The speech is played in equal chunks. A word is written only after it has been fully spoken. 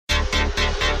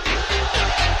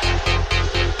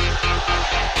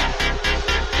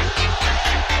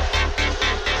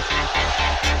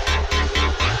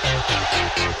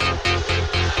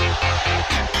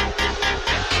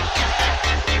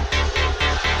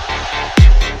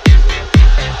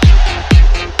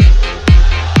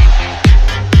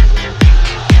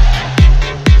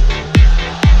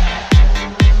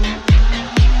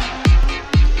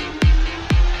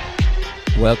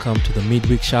welcome to the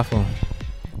Midweek Shuffle.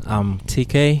 I'm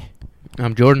TK.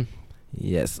 I'm Jordan.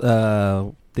 Yes,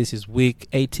 this is week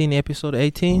 18, episode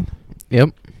 18. Yep.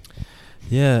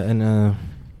 Yeah, and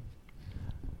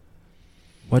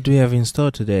what do we have in store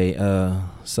today?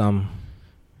 Some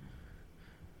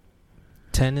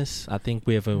tennis. I think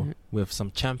we have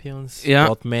some champions. Yeah.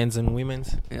 Both men's and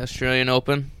women's. The Australian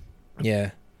Open.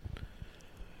 Yeah.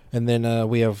 And then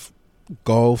we have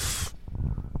golf.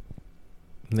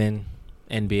 Then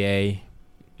NBA.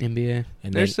 NBA.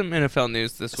 And There's some NFL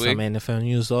news this week. Some NFL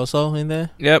news also in there.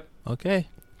 Yep. Okay.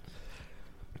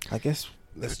 I guess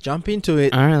let's jump into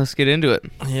it. All right, let's get into it.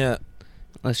 Yeah.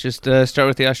 Let's just start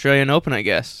with the Australian Open, I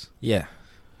guess. Yeah.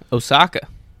 Osaka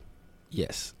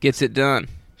Yes. gets it done.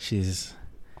 She's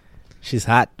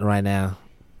hot right now.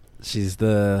 She's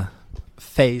the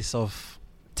face of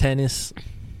tennis.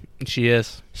 She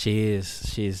is.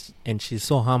 She's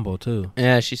so humble too.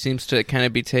 Yeah, she seems to kind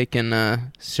of be taking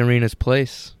Serena's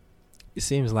place. It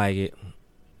seems like it.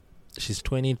 She's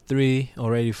 23,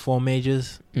 already 4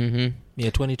 majors. Mm-hmm. Yeah,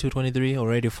 22, 23,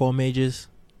 already 4 majors.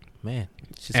 Man,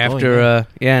 she's After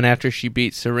and after she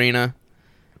beat Serena,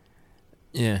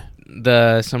 yeah.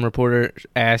 some reporter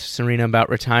asked Serena about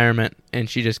retirement, and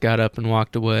she just got up and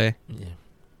walked away.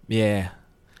 Yeah.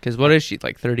 Because what is she,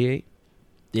 like 38?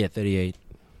 Yeah, 38.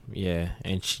 Yeah,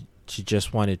 and she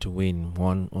just wanted to win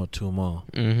 1 or 2 more.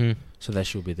 Mm-hmm. So that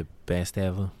should be the best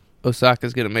ever.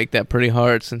 Osaka's gonna make that pretty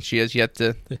hard since she has yet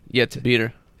to beat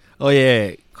her. Oh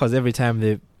yeah, because every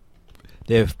time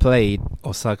they've played,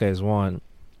 Osaka has won,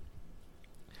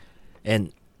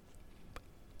 and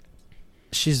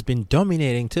she's been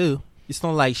dominating too. It's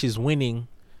not like she's winning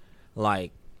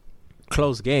like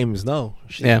close games. No,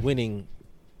 she's winning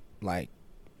like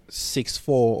 6-4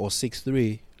 or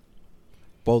 6-3,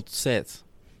 both sets,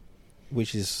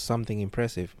 which is something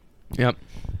impressive. Yep.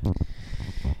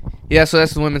 Yeah, so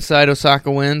that's the women's side. Osaka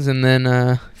wins, and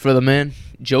then for the men,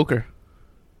 Joker.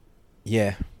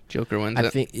 Yeah, Joker wins. I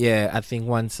think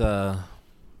once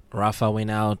Rafa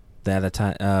went out the other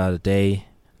time, day,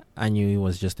 I knew it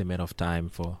was just a matter of time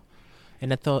for,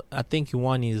 and I think he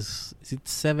won is it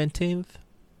 17th?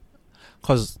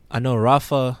 Because I know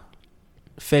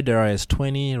Federer is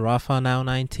 20, Rafa now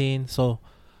 19, so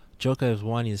Joker has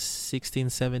won is 16,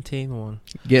 17 one.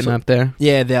 Getting up there.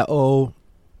 Yeah, they're all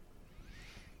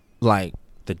like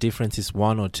the difference is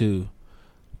 1 or 2,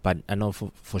 but I know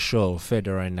for sure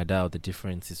Federer and Nadal the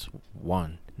difference is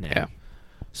 1 now. Yeah.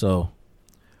 So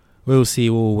we'll see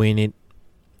who will win it.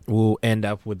 We'll end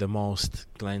up with the most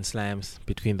Grand Slams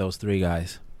between those 3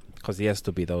 guys, because he has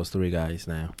to be those 3 guys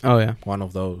now. Oh yeah, one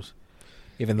of those.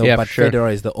 Even though, but sure.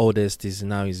 Federer is the oldest. He's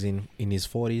in his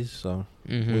 40s, so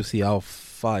Mm-hmm. we'll see how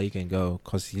far he can go,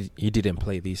 because he didn't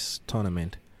play this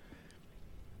tournament.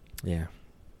 Yeah.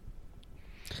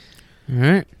 All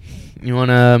right. You want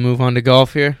to move on to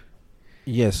golf here?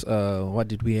 Yes. What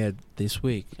did we have this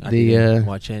week? I The, didn't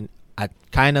watch it. I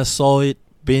kind of saw it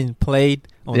being played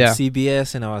on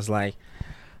CBS, and I was like,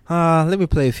 let me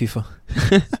play FIFA.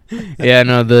 Yeah,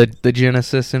 no, the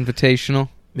Genesis Invitational.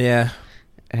 Yeah.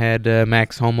 Had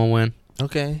Max Homa win.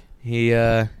 Okay. He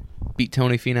beat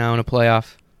Tony Finau in a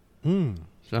playoff.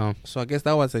 So I guess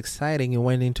that was exciting. He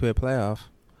went into a playoff.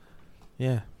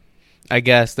 Yeah. I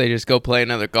guess they just go play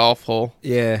another golf hole.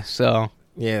 Yeah. So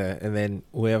yeah, and then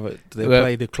whoever they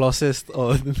play the closest,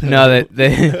 or no,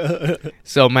 they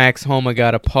so Max Homa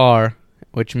got a par,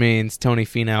 which means Tony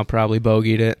Finau probably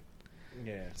bogeyed it.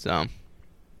 Yeah. So.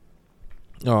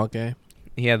 Oh, okay.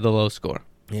 He had the low score.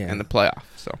 Yeah. In the playoff.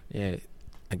 So. Yeah.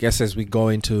 I guess as we go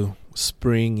into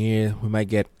spring here, we might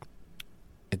get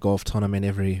a golf tournament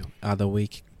every other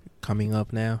week coming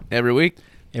up now. Every week?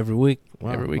 Every week.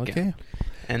 Wow. Every weekend. Okay.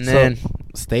 And then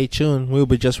stay tuned. We'll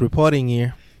be just reporting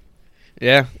here.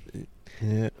 Yeah.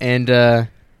 Yeah. And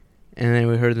then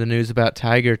we heard the news about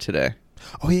Tiger today.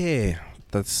 Oh yeah.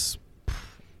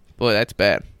 Boy, that's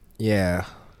bad. Yeah.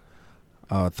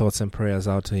 Thoughts and prayers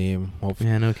out to him.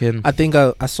 Yeah, no kidding. I think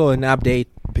I saw an update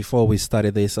before we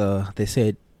started this. They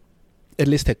said, at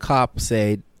least a cop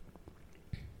said,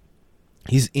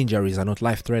 his injuries are not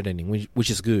life-threatening, which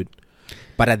is good.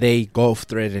 But are they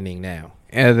golf-threatening now?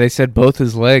 Yeah, they said both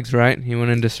his legs, right? He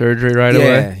went into surgery right away.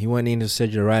 Yeah, he went into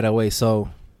surgery right away. So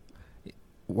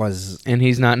and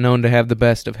he's not known to have the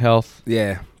best of health.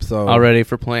 Yeah, so already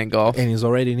for playing golf. And he's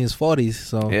already in his 40s.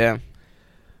 So yeah,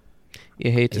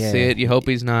 you hate to see it. You hope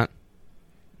he's not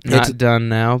done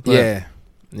now. But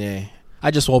yeah.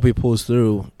 I just hope he pulls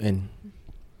through and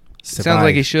survive. Sounds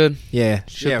like he should. Yeah,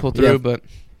 pull through.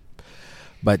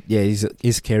 But yeah,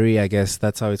 his career, I guess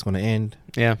that's how it's going to end.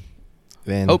 Yeah.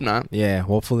 Then hope not. Yeah,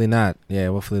 hopefully not. Yeah,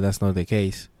 hopefully that's not the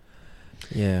case.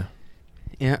 Yeah.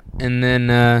 Yeah, and then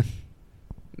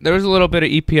there was a little bit of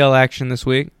EPL action this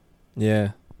week.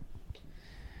 Yeah.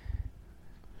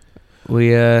 We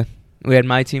had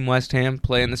my team West Ham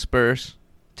playing the Spurs,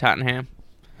 Tottenham.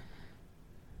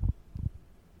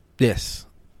 Yes.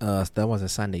 That was a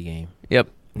Sunday game. Yep.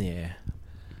 Yeah.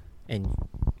 And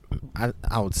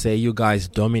I would say you guys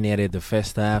dominated the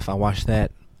first half. I watched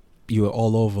that. You were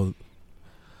all over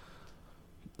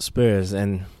Spurs,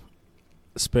 and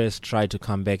Spurs tried to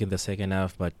come back in the second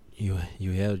half, but you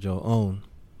held your own,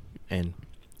 and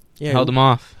held them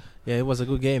off. Yeah, it was a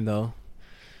good game though.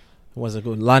 It was a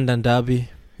good London derby.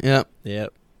 Yep.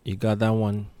 You got that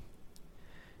one,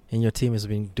 and your team has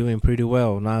been doing pretty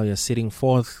well. Now you're sitting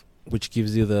fourth, which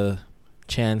gives you the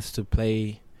chance to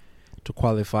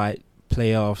qualify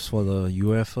playoffs for the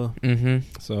UEFA. Mm-hmm.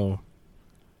 So,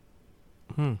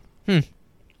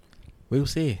 we'll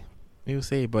see,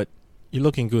 but you're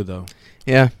looking good though.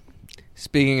 Yeah.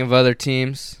 Speaking of other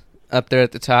teams, up there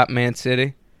at the top, Man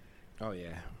City. Oh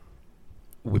yeah,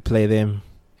 we play them.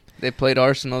 They played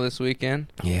Arsenal this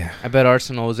weekend. Yeah. I bet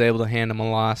Arsenal was able to hand them a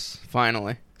loss,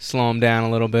 finally. Slow them down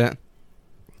a little bit.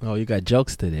 Oh, you got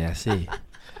jokes today, I see.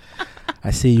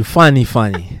 I see you funny.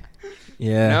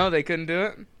 Yeah. No, they couldn't do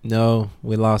it? No,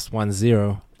 we lost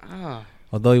 1-0. Ah.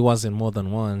 Although it wasn't more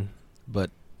than one.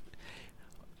 But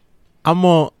I'm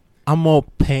more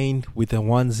pained with a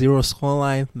 1-0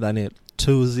 scoreline than a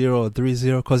 2-0 or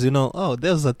 3-0, because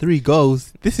there's a 3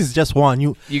 goals. This is just one.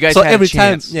 You guys so had every a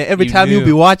chance. every time you'll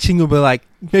be watching, you'll be like,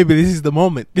 maybe this is the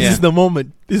moment. This is the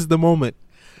moment.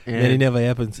 Yeah. And it never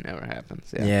happens. Never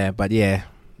happens. But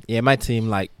my team,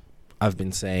 like I've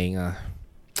been saying,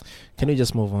 can we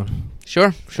just move on?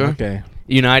 Sure. Okay.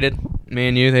 United,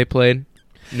 Man U, they played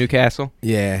Newcastle.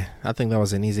 Yeah, I think that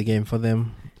was an easy game for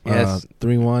them. Yes.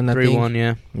 3-1, I think. 3-1,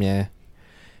 yeah. Yeah.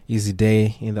 Easy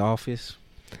day in the office.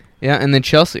 Yeah, and then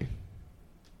Chelsea.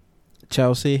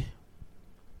 Chelsea,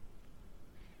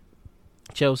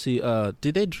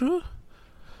 did they drew?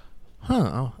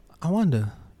 Huh, I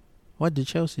wonder. What did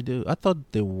Chelsea do? I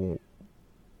thought they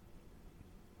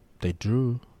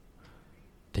drew.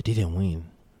 They didn't win.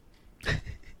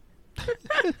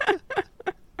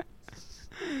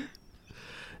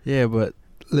 Yeah, but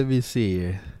let me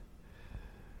see.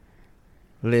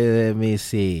 Let me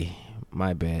see.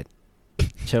 My bad.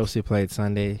 Chelsea played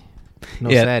Sunday.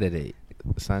 No, Yeah. Saturday.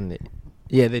 Sunday.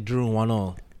 Yeah, they drew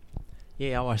 1-0.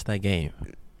 Yeah, I watched that game.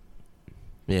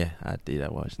 Yeah, I did. I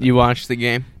watched that. You watched the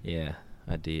game? Yeah,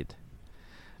 I did.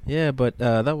 Yeah, but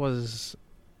that was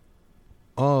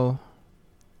all.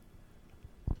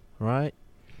 Right?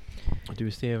 Do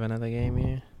we still have another game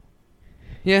here?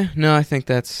 Yeah, no, I think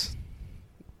that's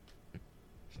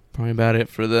probably about it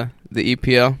for the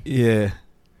EPL. Yeah.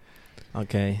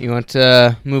 Okay. You want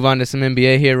to move on to some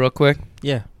NBA here real quick?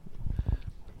 Yeah.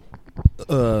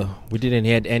 We didn't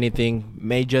have anything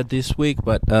major this week,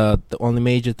 but the only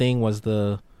major thing was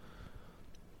the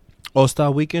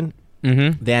All-Star weekend.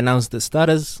 Mm-hmm. They announced the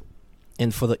starters,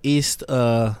 and for the East,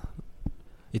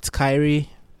 it's Kyrie,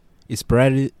 it's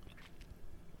Bradley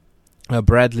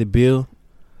Beal,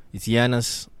 it's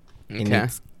Giannis, and Okay.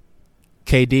 it's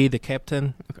KD, the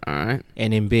captain, All right.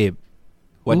 and Embiid.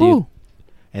 Ooh.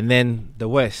 And then the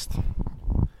West,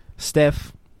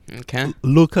 Steph, Okay.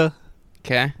 Luka,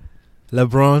 Okay.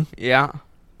 LeBron, Yeah.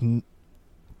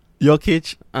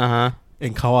 Jokic, Uh-huh.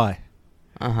 and Kawhi.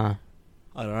 Uh-huh.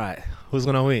 All right, who's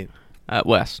gonna win?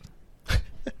 West.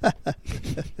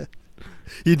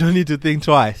 You don't need to think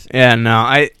twice. Yeah,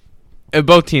 no,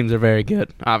 both teams are very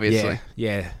good, obviously.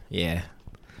 Yeah.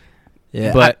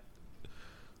 But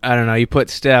I don't know. You put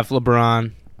Steph,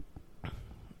 LeBron,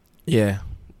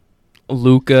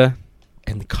 Luka,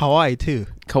 and Kawhi too.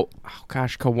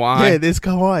 Kawhi. Yeah, there's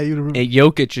Kawhi. You remember? And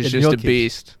Jokic is And just a Jokic.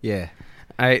 beast. Yeah.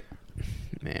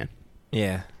 Man.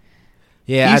 Yeah.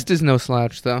 East is no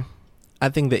slouch, though. I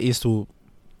think the East will.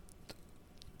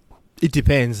 It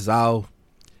depends how.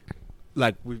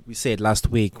 Like we said last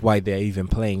week, why they're even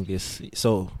playing this.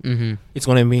 So it's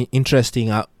going to be interesting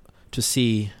to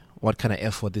see what kind of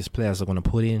effort these players are going to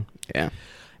put in. Yeah.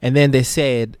 And then they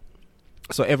said,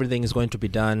 so everything is going to be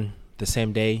done the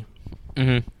same day.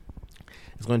 Mm-hmm.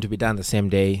 It's going to be done the same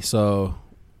day. So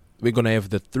we're going to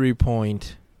have the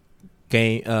 3-point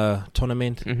game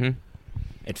tournament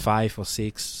at 5 or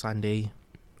 6 Sunday.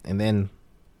 And then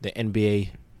the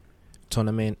NBA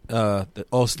tournament, the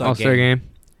All-Star game.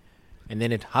 And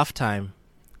then at halftime,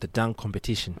 the dunk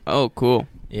competition. Oh, cool.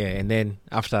 Yeah, and then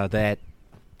after that,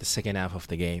 the second half of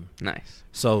the game. Nice.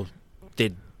 So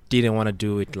they didn't want to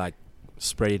do it like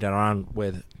spread it around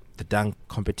with the dunk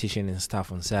competition and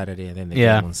stuff on Saturday and then the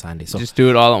game on Sunday. So just do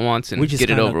it all at once and which is get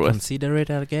it kind over of with. Considerate,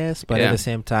 I guess, but Yeah. at the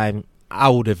same time, I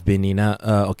would have been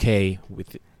okay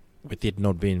with it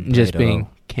not being played Just at being all.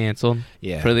 canceled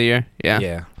Yeah. for the year.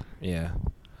 Yeah.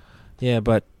 Yeah.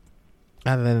 But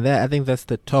other than that, I think that's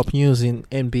the top news in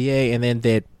NBA. And then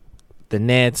the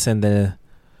Nets and the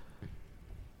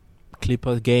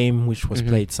Clippers game, which was Mhm.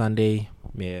 played Sunday.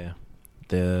 Yeah,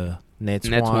 the Nets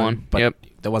won. But Yep.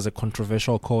 there was a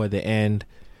controversial call at the end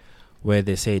where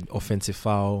they said offensive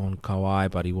foul on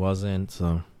Kawhi, but he wasn't.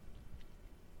 So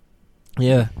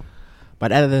yeah.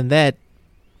 But other than that,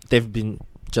 they've been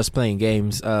just playing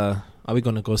games. Are we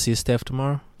gonna go see Steph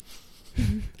tomorrow?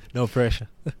 No pressure.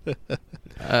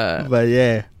 But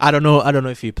yeah, I don't know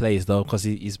if he plays though, because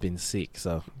he's been sick.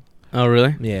 So Oh,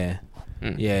 really? yeah,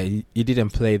 Mm. yeah, he didn't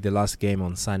play the last game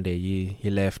on Sunday. He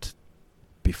left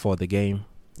before the game.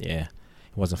 Yeah,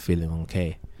 he wasn't feeling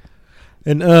okay.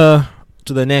 And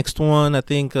to the next one, I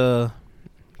think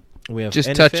we have Just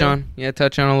NFL.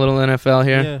 touch on a little NFL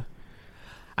here. Yeah.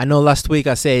 I know last week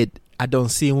I said I don't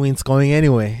see Wentz going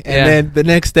anyway, and Yeah. then the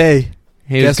next day,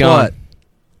 He was guess what?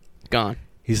 Gone.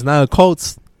 He's now a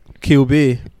Colts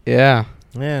QB. Yeah.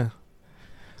 Yeah.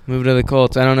 Move to the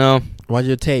Colts. I don't know. What's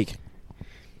your take?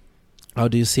 How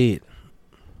do you see it?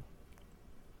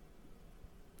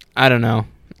 I don't know.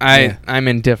 I'm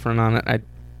indifferent on it.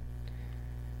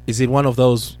 Is it one of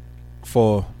those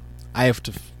for I have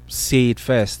to see it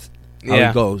first how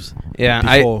it goes? Yeah,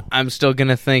 before- I'm still going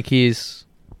to think he's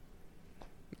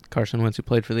Carson Wentz, who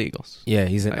played for the Eagles. Yeah,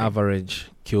 he's an Like- average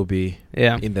QB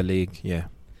Yeah. in the league. Yeah.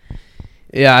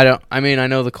 Yeah, I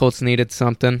know the Colts needed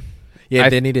something. Yeah, I-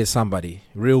 they needed somebody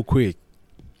real quick.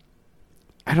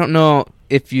 I don't know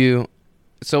if you...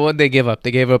 So what'd they give up? They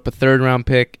gave up a third-round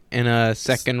pick and a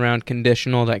second-round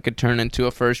conditional that could turn into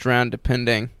a first-round,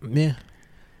 depending. Yeah.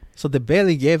 So they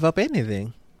barely gave up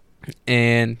anything.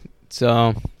 And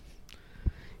so...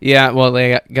 Yeah, well,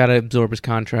 they got to absorb his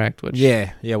contract, which...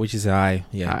 Yeah, which is high.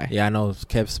 Yeah, High. yeah, I know it's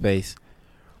cap space.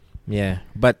 Yeah,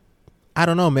 but I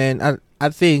don't know, man. I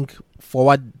think for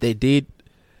what they did,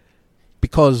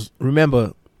 because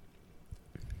remember,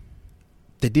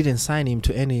 they didn't sign him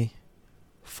to any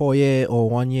 4-year or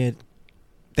 1 year.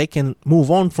 They can move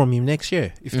on from him next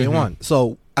year if they Mhm. want.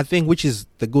 So I think, which is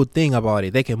the good thing about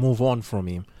it, they can move on from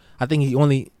him. I think he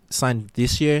only signed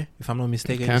this year, if I'm not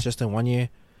mistaken. Okay. It's just in 1 year.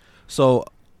 So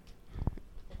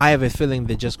I have a feeling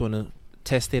they're just going to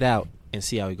test it out and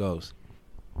see how it goes.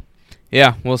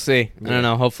 Yeah, we'll see. I Yeah. don't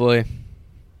know.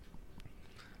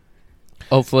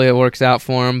 Hopefully it works out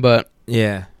for him, but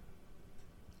Yeah.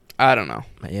 I don't know.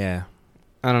 Yeah.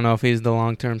 I don't know if he's the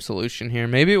long-term solution here.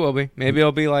 Maybe it will be. Maybe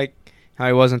it'll be like how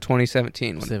he was in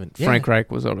 2017 when Frank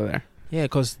Reich was over there. Yeah,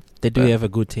 because they do But- have a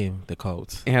good team, the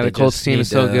Colts. Yeah, They the Colts just team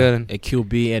is need so good. A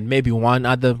QB and maybe one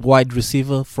other wide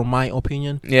receiver, from my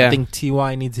opinion. Yeah. I think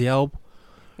T.Y. needs help.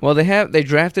 Well, they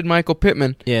drafted Michael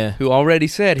Pittman, Yeah. who already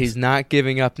said he's not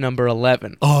giving up number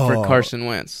 11 for Oh. Carson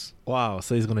Wentz. Wow,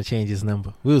 so he's going to change his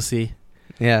number. We'll see.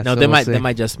 Yeah, No, so they we'll might see. they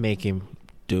might just make him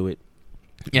do it.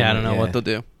 Yeah, I don't know Yeah. what they'll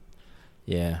do.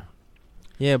 Yeah.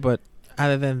 Yeah, but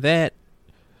other than that,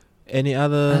 any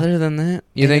other Other than that,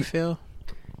 you think NFL?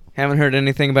 haven't heard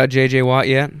anything about J.J. Watt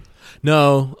yet?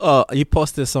 No. Oh, you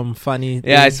posted some funny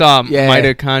Yeah, I thing. saw Yeah.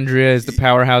 mitochondria is the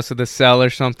powerhouse of the cell or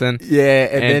something. Yeah,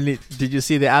 and And- then did you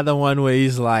see the other one where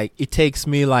he's like, it takes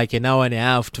me like an hour and a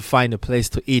half to find a place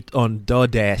to eat on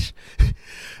DoorDash.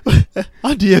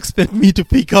 How do you expect me to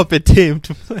pick up a team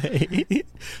to play?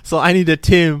 So I need a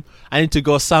team. I need to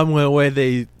go somewhere where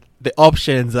the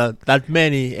options are that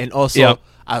many and also Yep.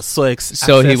 are so So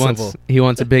accessible. he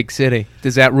wants a big city.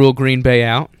 Does that rule Green Bay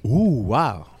out? Ooh,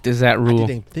 wow. Does that I rule?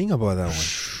 didn't think about that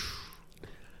one.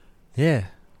 Yeah.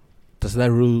 Does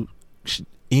that rule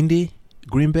Indy,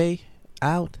 Green Bay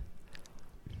out?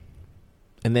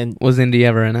 And then, Was Indy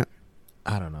ever in it?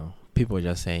 I don't know. People are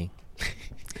just saying.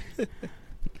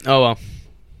 Oh, well.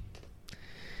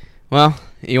 Well,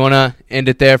 you want to end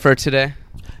it there for today?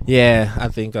 Yeah, I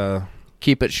think,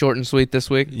 Keep it short and sweet this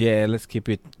week? yeah, let's keep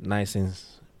it nice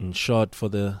and short for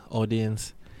the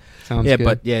audience. Sounds Yeah, good.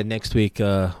 but yeah, next week we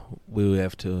will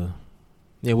have to.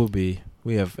 Yeah,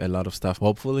 we have a lot of stuff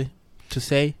hopefully to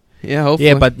say. Yeah, hopefully.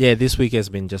 Yeah, but yeah, this week has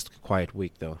been just a quiet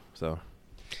week though. So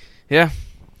Yeah,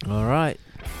 all right,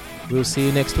 we'll see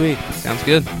you next week. sounds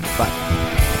good.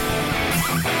 Bye.